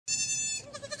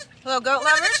Hello goat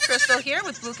lovers, Crystal here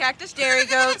with Blue Cactus Dairy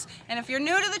Goats, and if you're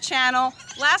new to the channel,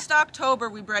 last October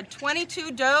we bred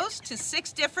 22 does to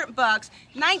 6 different bucks,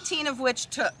 19 of which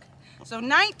took. So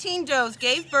 19 does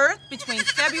gave birth between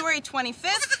February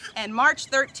 25th and March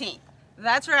 13th.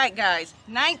 That's right guys,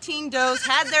 19 does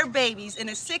had their babies in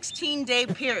a 16-day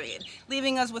period,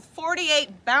 leaving us with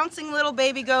 48 bouncing little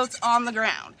baby goats on the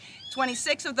ground.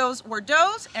 26 of those were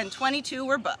does and 22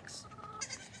 were bucks.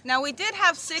 Now we did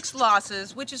have 6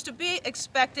 losses, which is to be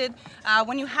expected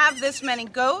when you have this many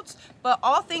goats, but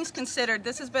all things considered,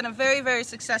 this has been a very, very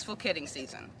successful kidding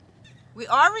season. We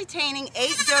are retaining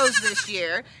 8 does this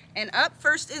year, and up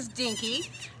first is Dinky.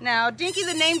 Now Dinky,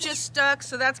 the name just stuck,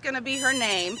 so that's going to be her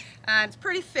name. It's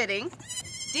pretty fitting.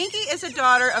 Dinky is a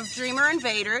daughter of Dreamer and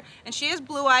Vader, and she is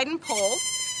blue-eyed and polled.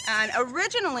 And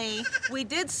originally, we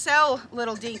did sell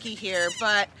little Dinky here,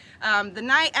 but the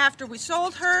night after we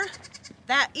sold her,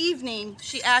 that evening,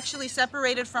 she actually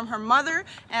separated from her mother,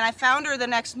 and I found her the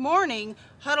next morning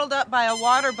huddled up by a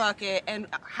water bucket and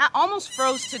almost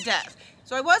froze to death.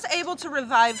 So I was able to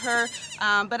revive her,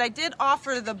 but I did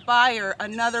offer the buyer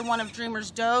another one of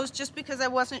Dreamer's does just because I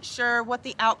wasn't sure what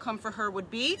the outcome for her would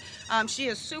be. She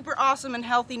is super awesome and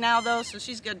healthy now though, so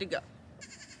she's good to go.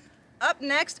 Up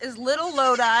next is Little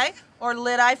Lodi, or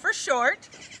Lidi for short.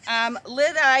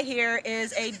 Lidi here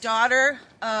is a daughter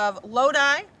of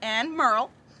Lodi and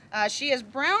Merle. She is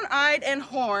brown-eyed and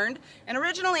horned, and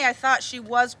originally I thought she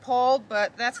was polled,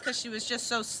 but that's because she was just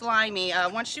so slimy.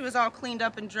 Once she was all cleaned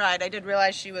up and dried, I did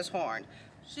realize she was horned.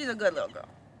 She's a good little girl.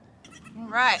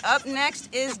 Right, up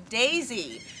next is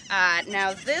Daisy.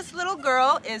 Now this little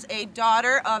girl is a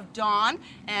daughter of Dawn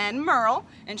and Merle,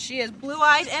 and she is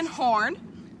blue-eyed and horned.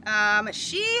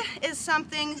 She is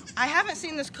something, I haven't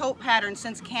seen this coat pattern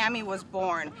since Cammie was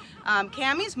born.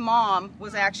 Cammie's mom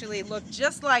was actually looked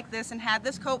just like this and had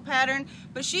this coat pattern,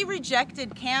 but she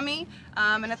rejected Cammie,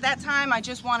 and at that time I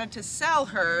just wanted to sell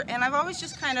her, and I've always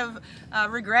just kind of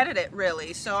regretted it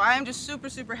really. So I am just super,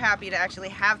 super happy to actually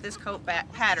have this coat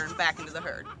pattern back into the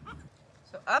herd.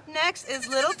 So up next is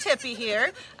little Tippy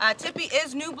here. Tippy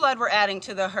is new blood we're adding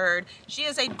to the herd. She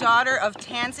is a daughter of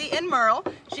Tansy and Merle.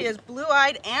 She is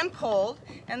blue-eyed and polled.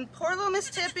 And poor little Miss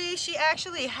Tippy, she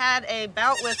actually had a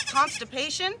bout with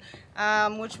constipation,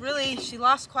 which really, she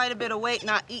lost quite a bit of weight,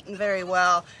 not eating very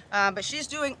well. But she's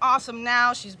doing awesome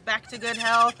now. She's back to good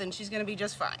health and she's going to be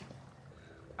just fine.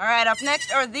 All right, up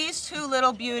next are these 2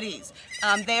 little beauties.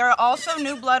 They are also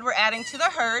new blood we're adding to the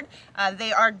herd.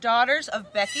 They are daughters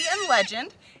of Becky and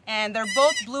Legend, and they're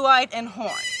both blue-eyed and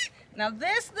horned. Now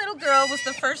this little girl was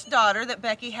the first daughter that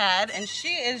Becky had, and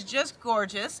she is just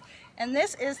gorgeous. And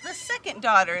this is the second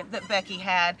daughter that Becky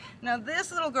had. Now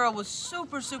this little girl was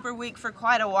super, super weak for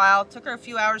quite a while. It took her a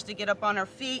few hours to get up on her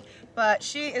feet, but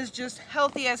she is just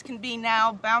healthy as can be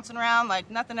now, bouncing around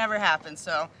like nothing ever happened.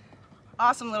 So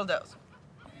awesome little does.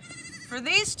 For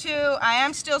these 2, I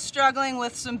am still struggling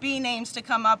with some bee names to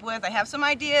come up with. I have some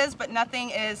ideas, but nothing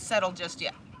is settled just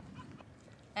yet.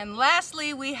 And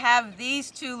lastly, we have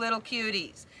these 2 little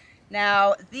cuties.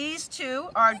 Now, these 2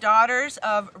 are daughters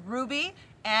of Ruby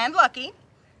and Lucky.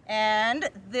 And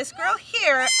this girl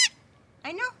here,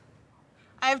 I know,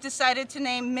 I've decided to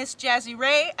name Miss Jazzy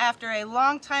Ray after a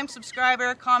longtime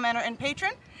subscriber, commenter, and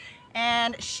patron.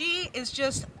 And she is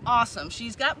just awesome.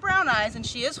 She's got brown eyes and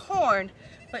she is horned,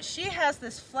 but she has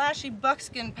this flashy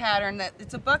buckskin pattern that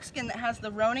it's a buckskin that has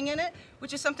the roning in it,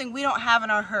 which is something we don't have in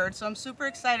our herd, so I'm super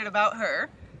excited about her.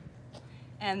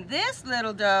 And this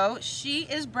little doe, she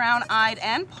is brown-eyed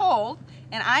and polled,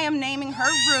 and I am naming her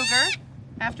Ruger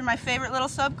after my favorite little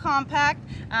subcompact.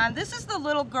 This is the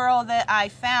little girl that I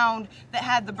found that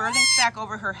had the birthing sac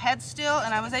over her head still,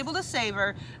 and I was able to save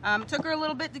her. It took her a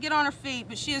little bit to get on her feet,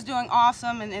 but she is doing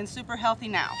awesome and super healthy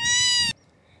now.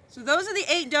 So those are the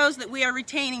 8 does that we are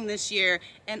retaining this year,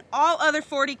 and all other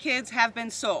 40 kids have been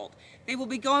sold. They will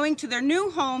be going to their new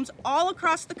homes all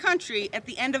across the country at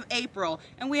the end of April,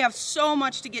 and we have so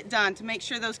much to get done to make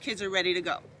sure those kids are ready to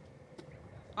go.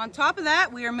 On top of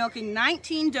that, we are milking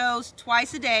 19 does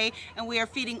twice a day, and we are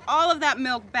feeding all of that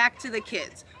milk back to the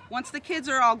kids. Once the kids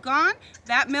are all gone,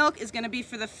 that milk is going to be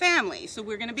for the family. So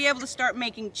we're going to be able to start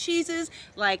making cheeses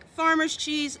like farmer's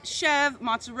cheese, chev,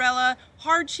 mozzarella,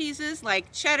 hard cheeses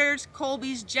like cheddars,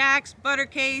 Colby's, Jack's,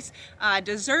 Buttercase,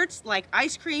 desserts like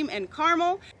ice cream and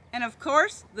caramel, and of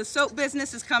course, the soap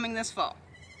business is coming this fall.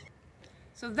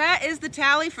 So that is the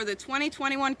tally for the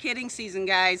 2021 kidding season,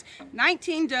 guys.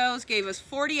 19 does gave us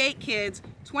 48 kids,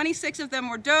 26 of them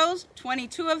were does,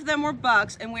 22 of them were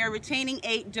bucks, and we are retaining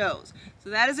 8 does. So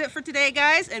that is it for today,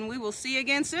 guys, and we will see you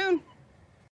again soon.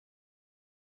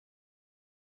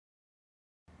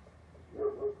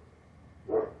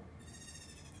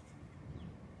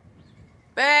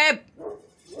 Babe,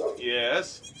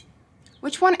 Yes?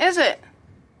 which one is it?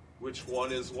 Which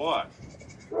one is what?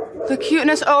 The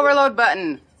cuteness overload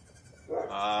button.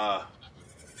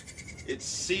 It's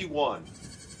C1.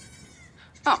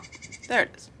 Oh, there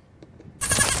it is.